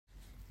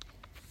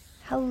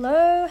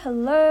Hello,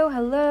 hello,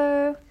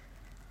 hello.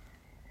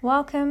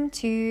 Welcome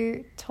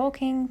to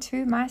Talking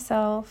to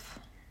Myself,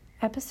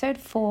 episode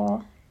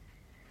 4.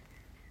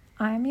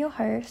 I'm your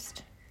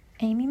host,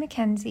 Amy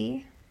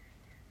Mackenzie,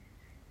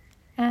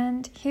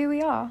 and here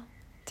we are.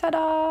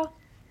 Ta-da!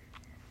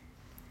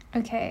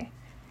 Okay,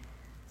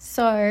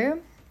 so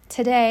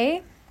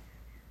today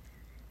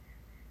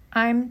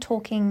I'm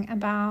talking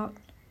about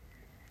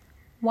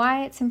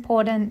why it's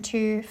important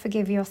to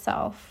forgive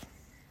yourself.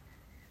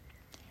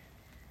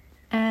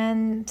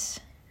 And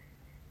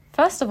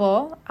first of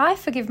all, I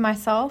forgive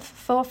myself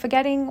for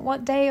forgetting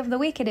what day of the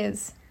week it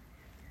is,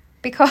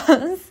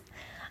 because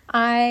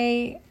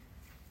I've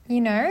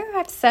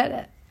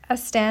set a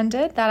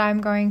standard that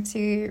I'm going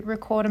to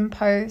record and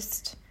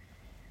post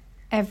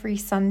every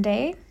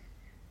Sunday,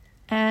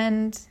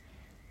 and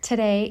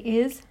today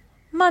is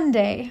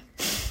Monday.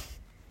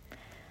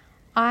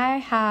 I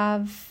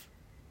have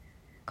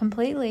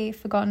completely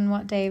forgotten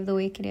what day of the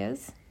week it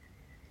is,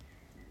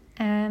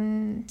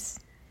 and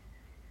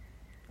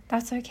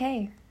that's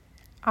okay.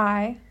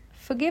 I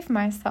forgive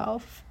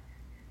myself.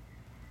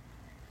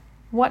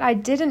 What I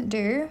didn't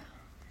do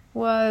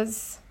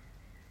was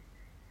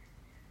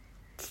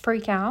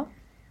freak out.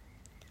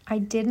 I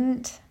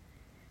didn't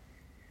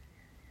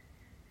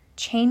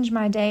change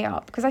my day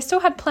up because I still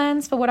had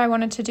plans for what I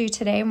wanted to do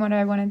today and what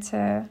I wanted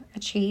to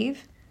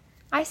achieve.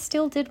 I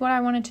still did what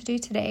I wanted to do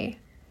today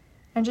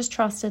and just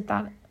trusted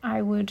that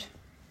I would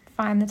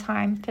find the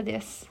time for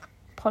this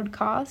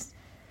podcast.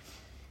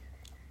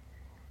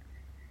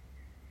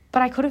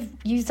 But I could have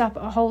used up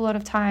a whole lot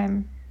of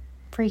time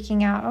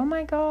freaking out. Oh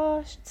my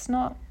gosh, it's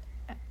not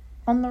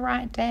on the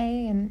right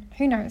day. And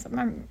who knows?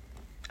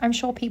 I'm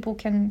sure people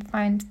can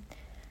find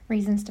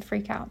reasons to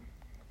freak out.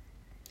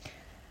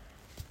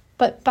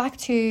 But back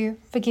to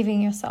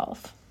forgiving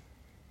yourself.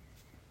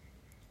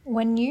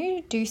 When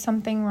you do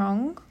something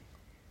wrong,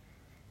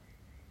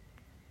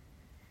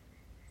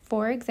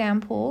 for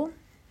example,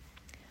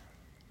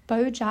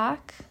 BoJack,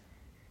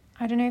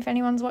 I don't know if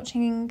anyone's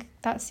watching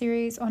that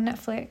series on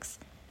Netflix.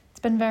 It's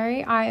been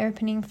very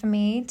eye-opening for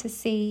me to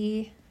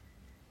see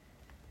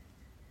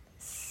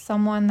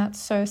someone that's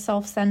so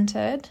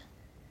self-centered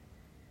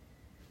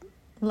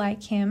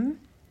like him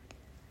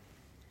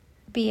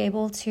be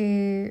able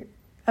to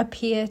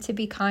appear to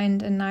be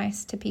kind and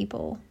nice to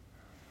people.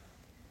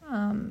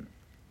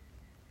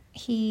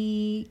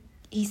 He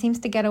seems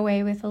to get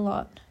away with a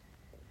lot,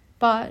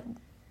 but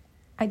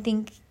I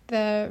think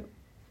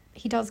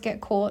he does get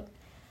caught.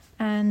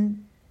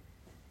 And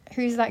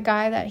who's that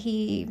guy that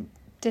he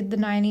did the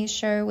 90s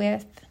show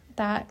with,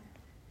 that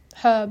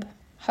Herb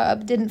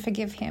didn't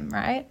forgive him,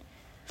 right?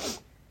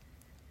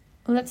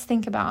 Let's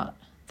think about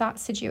that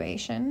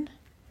situation.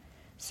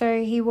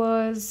 So he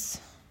was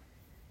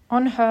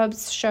on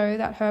Herb's show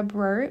that Herb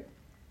wrote.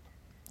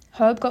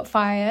 Herb got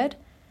fired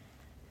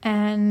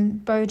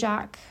and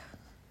BoJack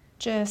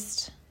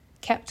just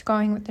kept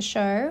going with the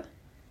show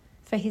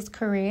for his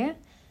career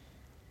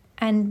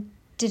and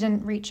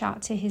didn't reach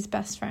out to his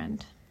best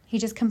friend. He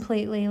just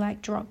completely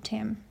dropped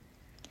him.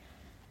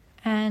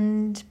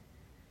 And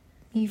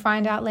you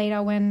find out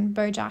later when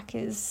BoJack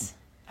is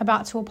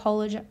about to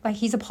apologize,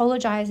 he's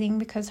apologizing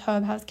because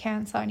Herb has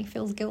cancer and he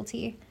feels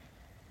guilty.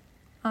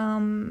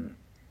 Herb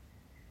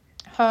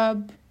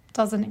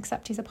doesn't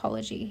accept his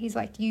apology. He's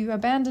like, you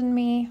abandoned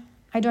me.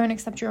 I don't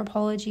accept your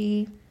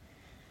apology.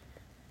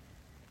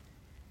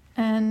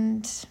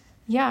 And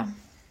yeah,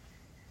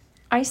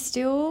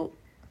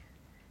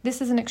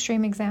 this is an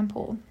extreme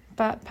example,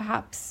 but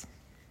perhaps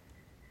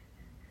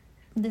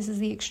this is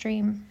the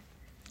extreme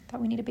that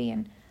we need to be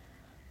in.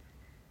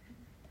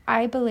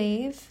 I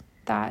believe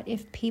that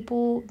if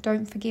people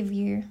don't forgive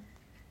you,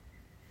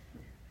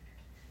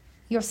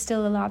 you're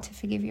still allowed to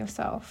forgive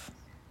yourself.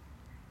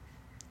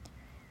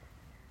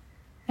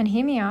 And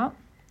hear me out.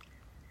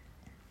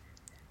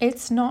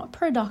 It's not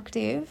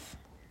productive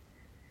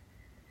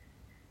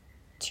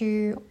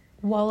to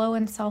wallow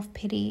in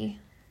self-pity,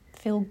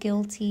 feel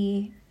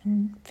guilty,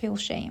 and feel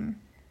shame.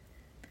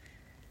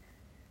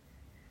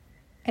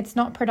 It's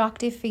not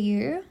productive for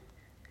you,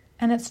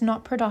 and it's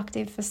not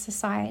productive for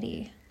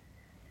society.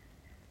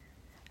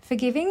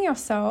 Forgiving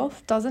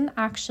yourself doesn't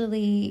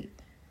actually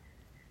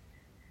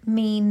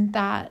mean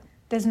that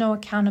there's no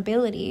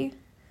accountability.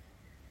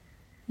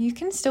 You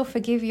can still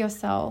forgive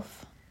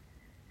yourself,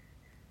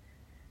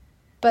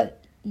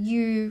 but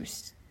you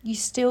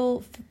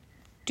still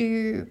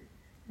do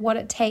what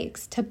it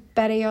takes to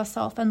better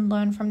yourself and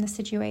learn from the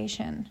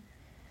situation.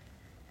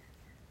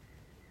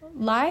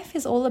 Life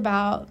is all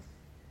about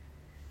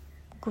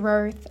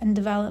growth and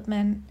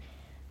development,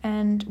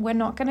 and we're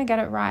not going to get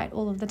it right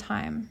all of the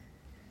time.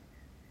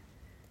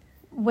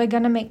 We're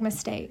going to make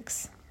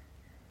mistakes,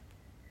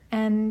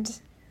 and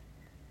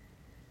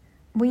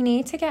we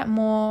need to get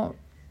more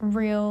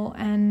real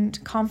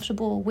and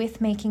comfortable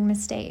with making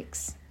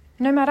mistakes.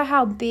 No matter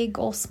how big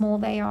or small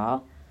they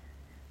are,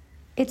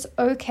 it's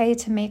okay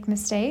to make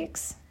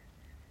mistakes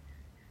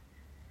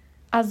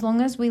as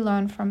long as we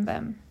learn from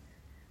them.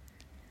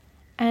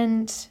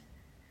 And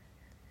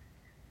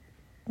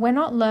we're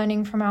not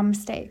learning from our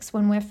mistakes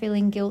when we're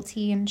feeling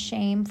guilty and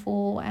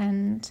shameful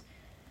and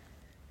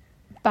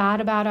bad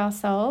about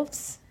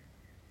ourselves.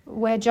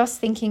 We're just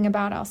thinking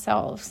about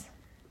ourselves.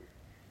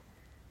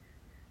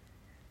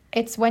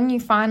 It's when you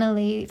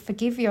finally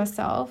forgive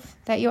yourself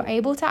that you're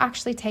able to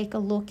actually take a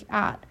look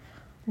at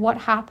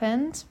what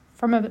happened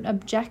from an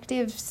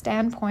objective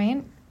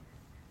standpoint,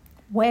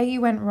 where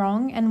you went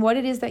wrong, and what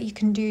it is that you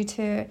can do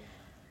to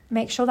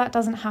make sure that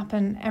doesn't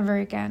happen ever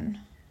again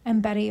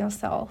and better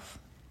yourself.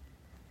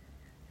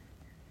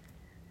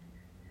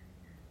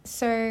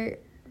 So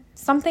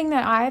something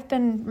that I've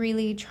been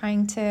really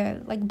trying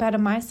to better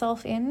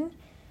myself in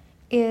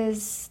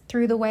is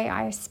through the way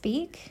I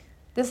speak.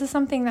 This is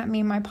something that me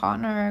and my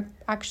partner are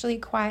actually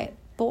quite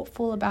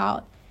thoughtful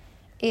about,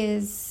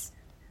 is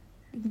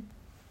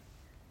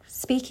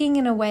speaking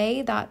in a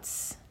way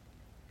that's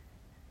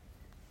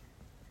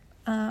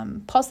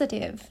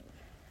positive.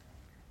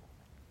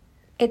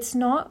 It's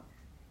not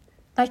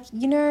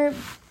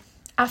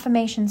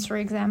affirmations, for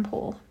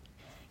example.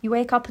 You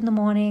wake up in the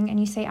morning and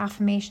you say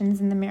affirmations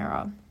in the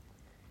mirror.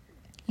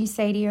 You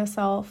say to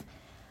yourself,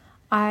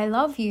 I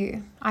love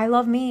you. I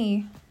love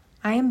me.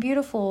 I am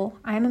beautiful.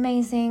 I am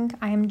amazing.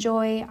 I am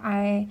joy.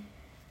 I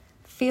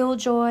feel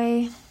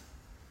joy.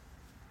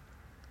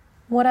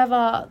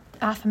 Whatever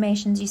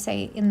affirmations you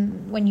say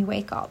when you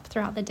wake up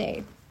throughout the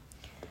day.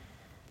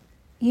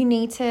 You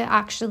need to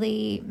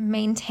actually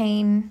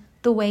maintain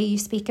the way you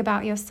speak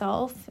about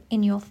yourself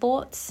in your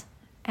thoughts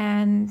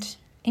and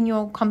in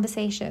your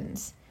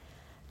conversations.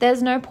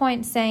 There's no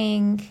point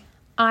saying,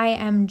 I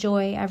am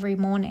joy every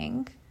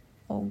morning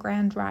or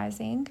grand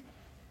rising,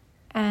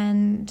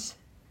 and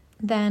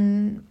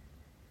then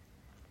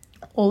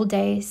all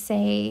day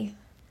say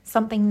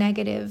something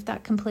negative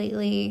that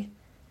completely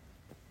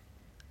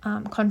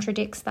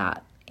contradicts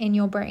that in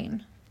your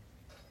brain.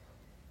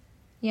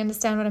 You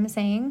understand what I'm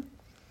saying?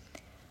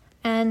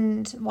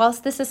 And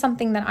whilst this is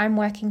something that I'm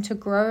working to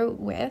grow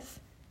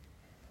with,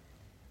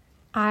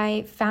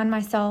 I found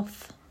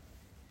myself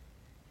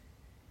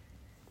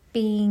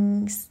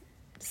being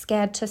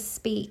scared to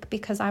speak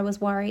because I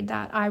was worried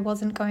that I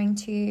wasn't going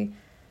to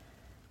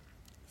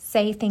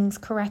say things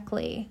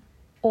correctly,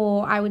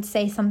 or I would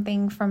say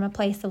something from a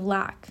place of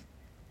lack.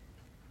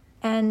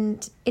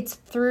 And it's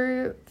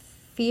through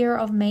fear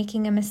of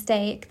making a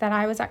mistake that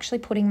I was actually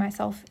putting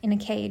myself in a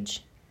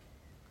cage.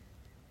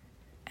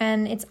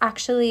 And it's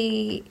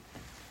actually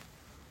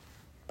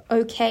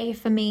okay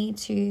for me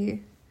to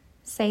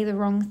say the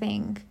wrong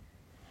thing.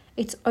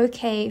 It's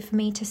okay for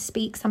me to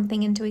speak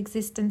something into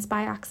existence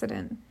by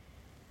accident.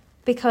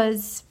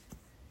 Because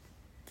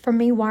from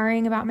me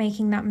worrying about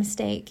making that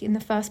mistake in the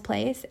first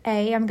place,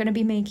 A, I'm going to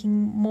be making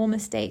more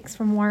mistakes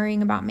from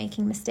worrying about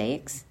making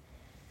mistakes.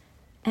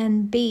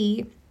 And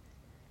B,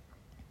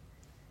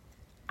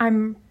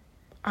 I'm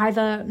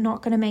either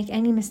not going to make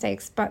any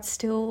mistakes, but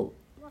still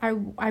I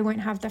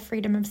won't have the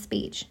freedom of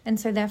speech. And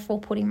so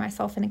therefore putting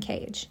myself in a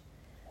cage.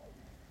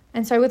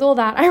 And so with all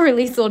that, I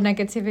release all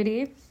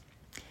negativity.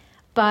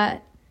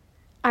 But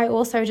I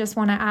also just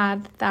want to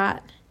add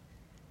that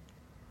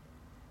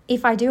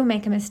if I do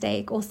make a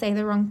mistake or say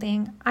the wrong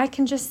thing, I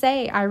can just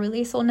say I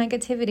release all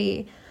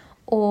negativity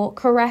or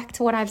correct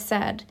what I've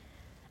said.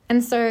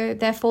 And so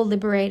therefore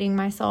liberating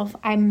myself,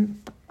 I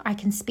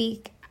can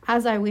speak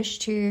as I wish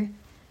to.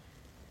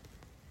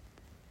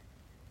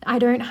 I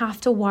don't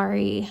have to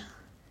worry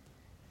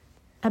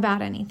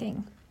about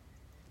anything.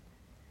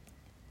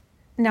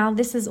 Now,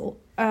 this is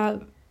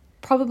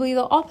probably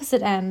the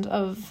opposite end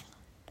of,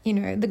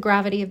 the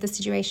gravity of the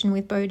situation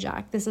with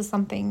Bojack. This is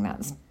something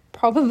that's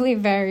probably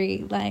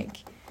very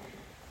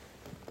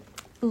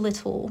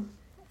little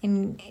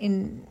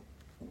in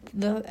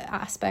the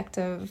aspect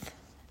of,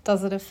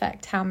 does it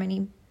affect how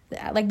many,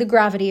 the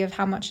gravity of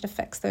how much it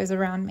affects those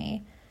around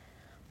me.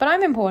 But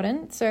I'm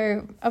important,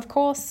 so of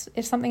course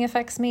if something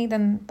affects me,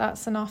 then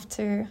that's enough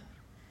to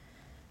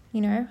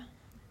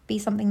be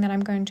something that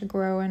I'm going to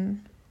grow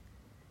and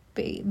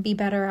be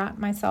better at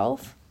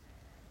myself.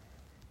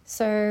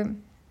 So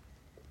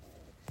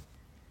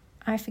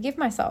I forgive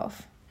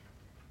myself.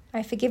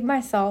 I forgive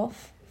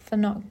myself for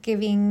not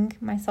giving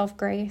myself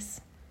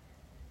grace.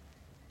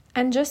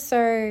 And just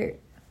so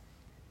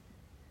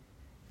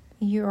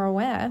you're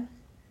aware,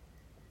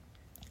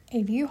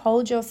 if you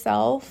hold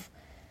yourself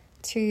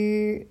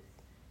to,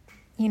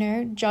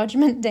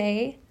 judgment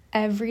day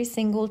every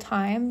single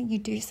time you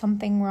do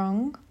something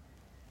wrong,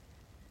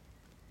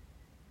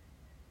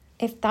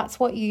 if that's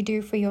what you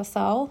do for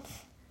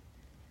yourself,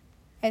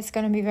 it's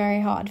going to be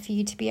very hard for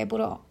you to be able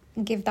to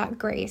give that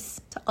grace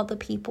to other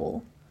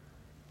people.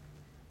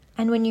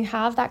 And when you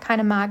have that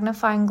kind of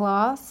magnifying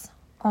glass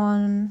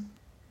on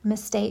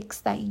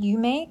mistakes that you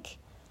make,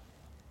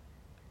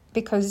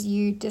 because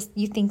you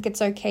think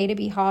it's okay to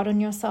be hard on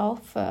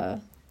yourself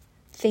for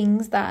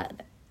things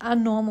that are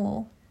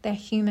normal, they're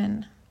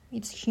human.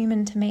 It's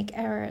human to make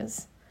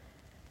errors.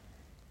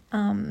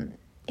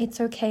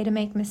 It's okay to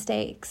make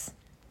mistakes.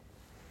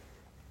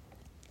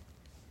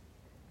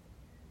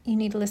 You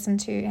need to listen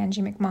to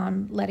Angie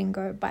Mcmahon, Letting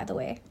Go, by the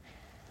way.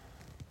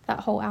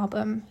 That whole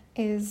album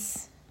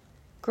is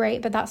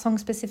great, but that song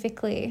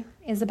specifically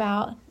is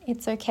about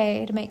it's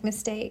okay to make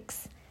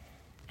mistakes.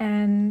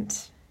 And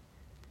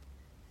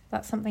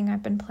that's something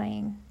I've been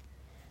playing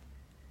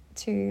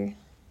to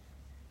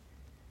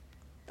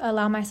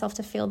allow myself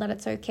to feel that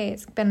it's okay.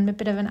 It's been a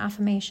bit of an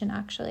affirmation,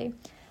 actually.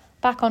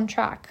 Back on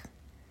track.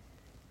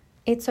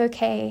 It's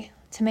okay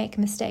to make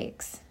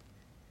mistakes.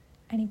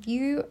 And if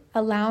you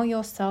allow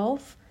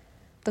yourself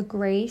the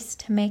grace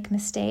to make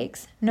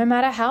mistakes, no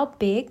matter how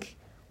big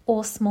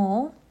or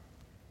small,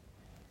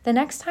 the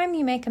next time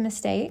you make a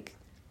mistake,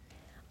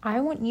 I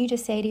want you to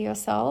say to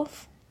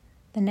yourself,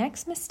 the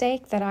next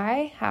mistake that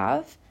I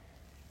have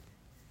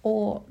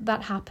or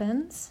that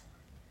happens,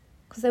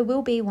 because there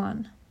will be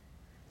one.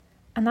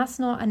 And that's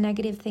not a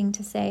negative thing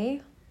to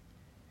say,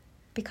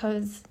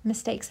 because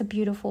mistakes are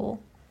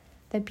beautiful.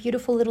 They're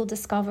beautiful little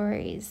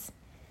discoveries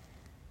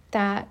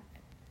that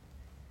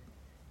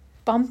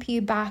bump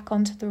you back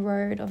onto the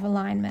road of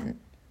alignment.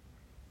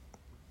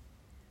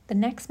 The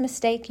next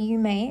mistake you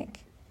make,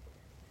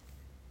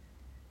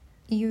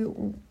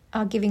 you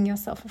are giving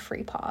yourself a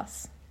free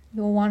pass.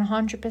 You're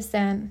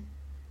 100%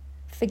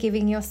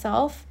 forgiving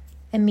yourself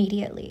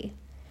immediately.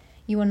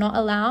 You are not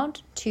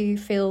allowed to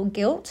feel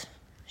guilt,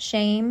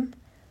 shame,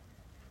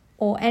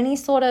 or any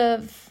sort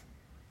of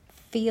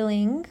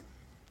feeling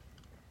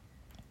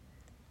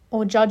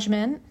or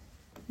judgment.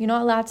 You're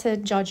not allowed to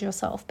judge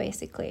yourself,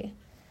 basically.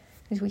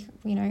 Because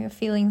your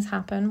feelings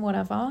happen,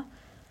 whatever,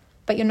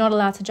 but you're not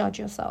allowed to judge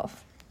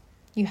yourself.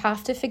 You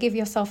have to forgive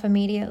yourself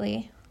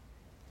immediately.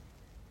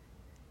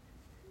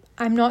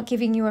 I'm not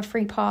giving you a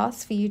free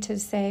pass for you to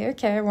say,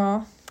 okay,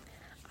 well,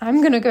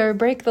 I'm going to go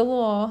break the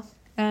law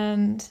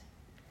and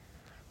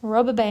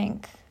rob a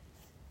bank.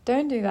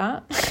 Don't do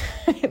that.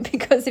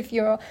 Because if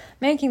you're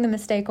making the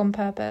mistake on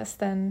purpose,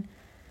 then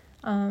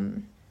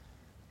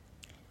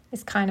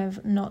it's kind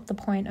of not the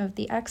point of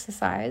the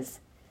exercise.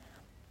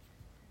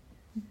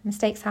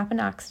 Mistakes happen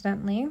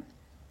accidentally.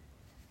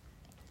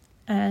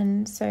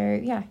 And so,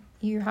 yeah,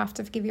 you have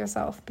to forgive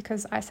yourself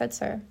because I said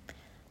so.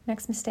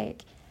 Next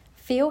mistake.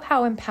 Feel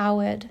how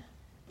empowering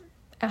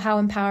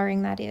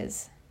that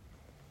is.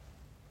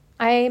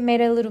 I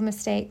made a little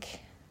mistake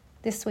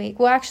this week.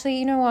 Well, actually,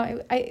 you know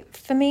what?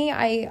 For me,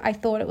 I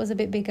thought it was a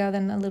bit bigger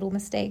than a little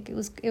mistake. It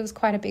was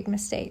quite a big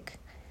mistake.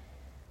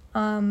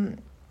 And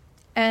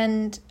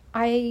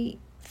I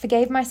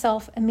forgave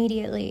myself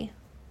immediately.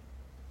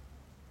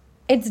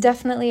 It's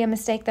definitely a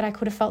mistake that I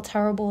could have felt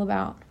terrible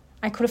about.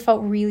 I could have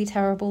felt really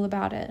terrible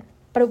about it,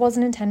 but it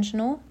wasn't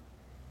intentional.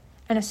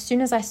 And as soon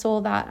as I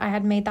saw that I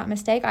had made that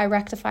mistake, I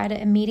rectified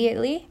it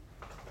immediately.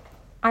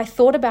 I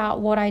thought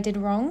about what I did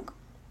wrong,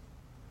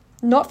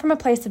 not from a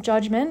place of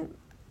judgment,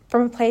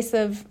 from a place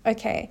of,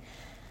 okay,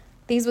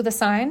 these were the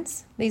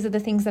signs, these are the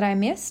things that I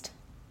missed,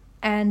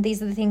 and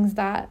these are the things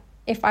that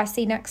if I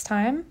see next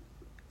time,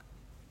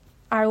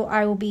 I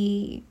won't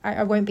be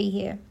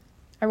here.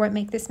 I won't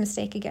make this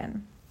mistake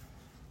again.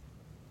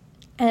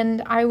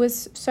 And I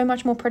was so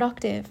much more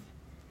productive.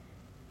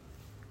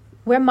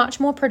 We're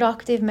much more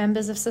productive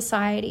members of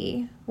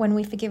society when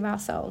we forgive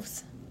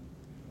ourselves.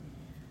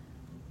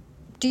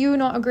 Do you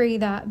not agree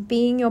that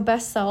being your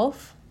best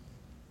self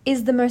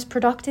is the most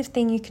productive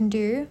thing you can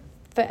do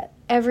for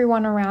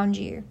everyone around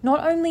you?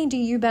 Not only do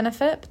you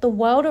benefit, but the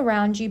world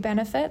around you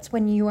benefits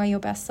when you are your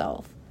best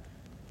self.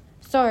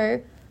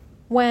 So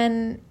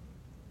when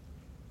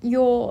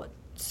you're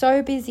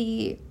so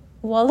busy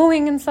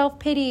wallowing in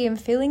self-pity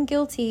and feeling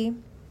guilty,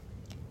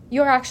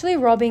 you're actually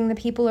robbing the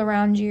people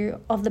around you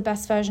of the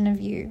best version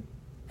of you.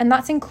 And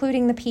that's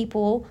including the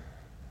people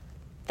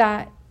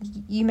that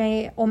you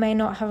may or may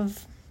not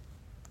have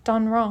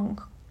done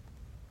wrong.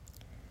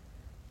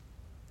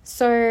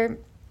 So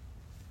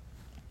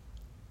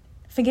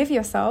forgive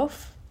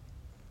yourself.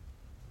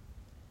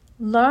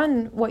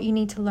 Learn what you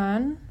need to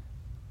learn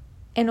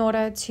in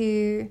order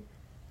to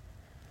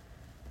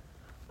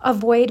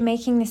avoid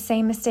making the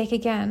same mistake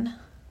again.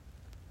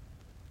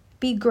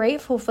 Be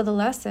grateful for the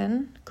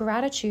lesson.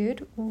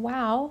 Gratitude.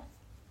 Wow.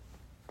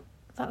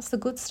 That's the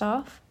good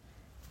stuff.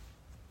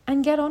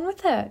 And get on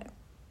with it.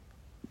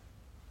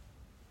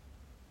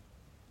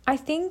 I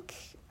think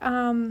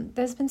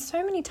there's been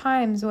so many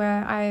times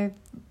where I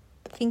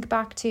think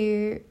back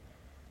to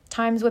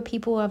times where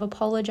people have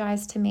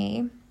apologized to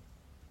me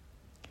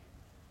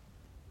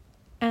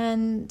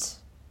and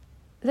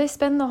they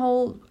spend the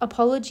whole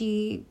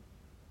apology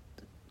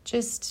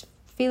just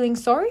feeling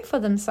sorry for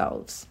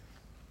themselves.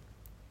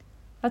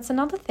 That's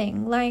another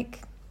thing. Like,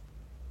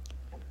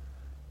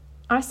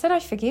 I said I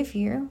forgive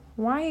you.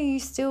 Why are you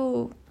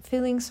still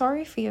feeling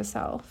sorry for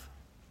yourself?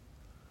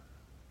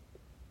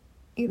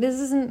 This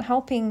isn't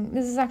helping.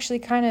 This is actually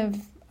kind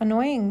of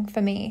annoying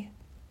for me.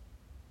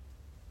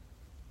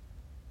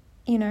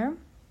 You know?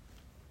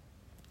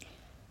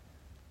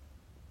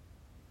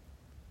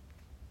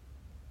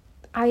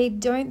 I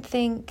don't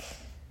think...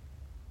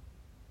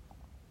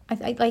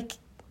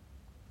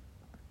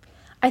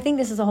 I think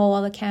this is a whole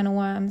other can of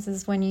worms,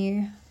 is when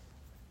you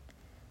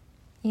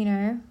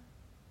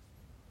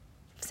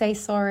say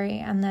sorry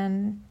and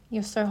then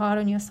you're so hard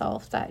on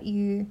yourself that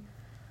you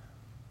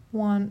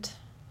want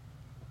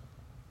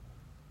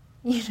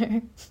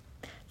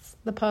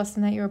the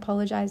person that you're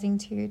apologizing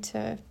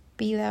to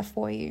be there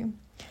for you.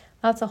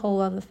 That's a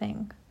whole other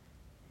thing.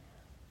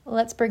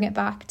 Let's bring it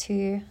back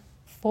to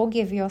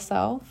forgive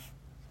yourself,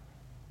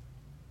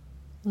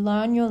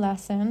 learn your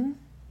lesson,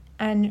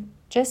 and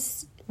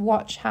just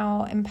watch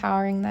how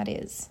empowering that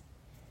is.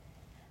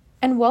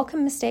 And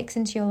welcome mistakes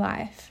into your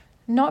life.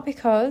 Not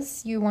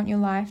because you want your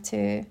life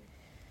to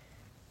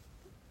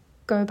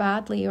go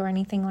badly or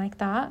anything like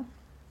that,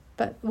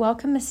 but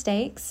welcome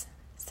mistakes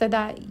so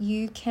that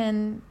you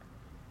can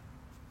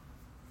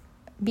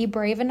be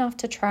brave enough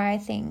to try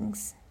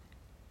things.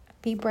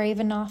 Be brave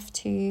enough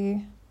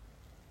to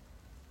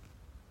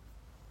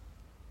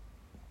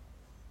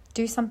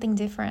do something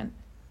different.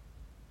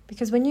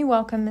 Because when you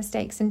welcome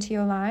mistakes into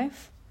your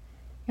life,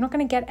 you're not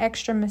going to get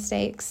extra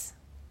mistakes.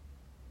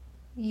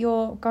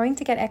 You're going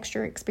to get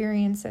extra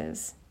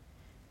experiences.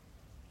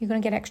 You're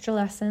going to get extra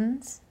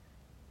lessons.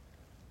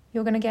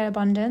 You're going to get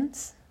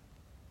abundance.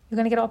 You're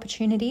going to get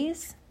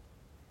opportunities.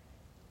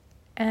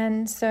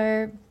 And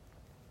so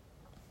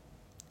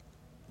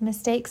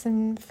mistakes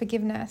and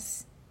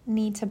forgiveness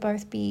need to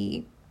both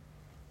be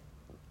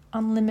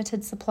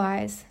unlimited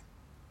supplies.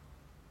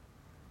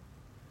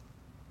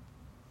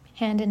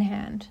 Hand in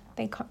hand.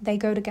 They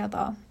go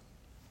together.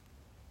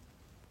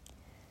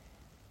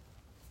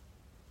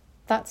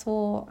 That's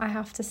all I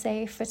have to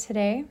say for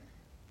today.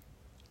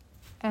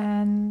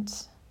 And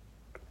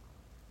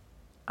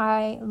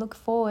I look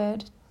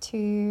forward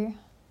to...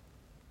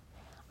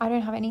 I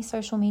don't have any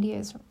social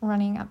medias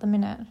running at the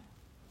minute.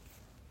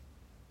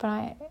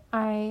 But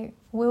I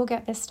will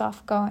get this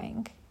stuff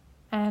going.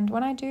 And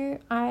when I do,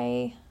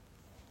 I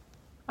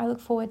look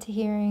forward to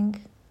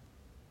hearing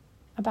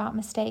about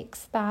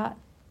mistakes that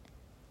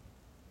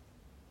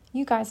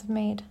you guys have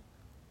made.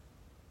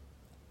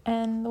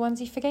 And the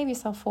ones you forgave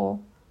yourself for.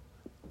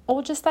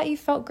 Or just that you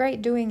felt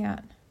great doing it.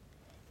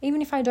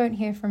 Even if I don't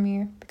hear from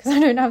you, because I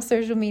don't have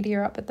social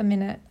media up at the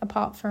minute,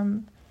 apart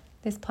from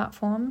this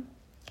platform.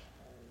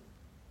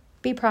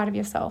 Be proud of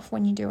yourself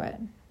when you do it.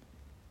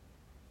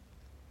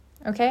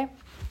 Okay?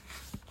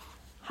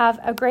 Have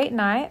a great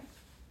night.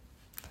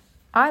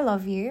 I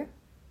love you.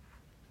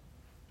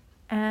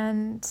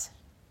 And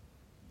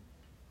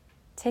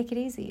take it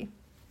easy.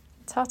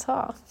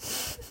 Ta-ta.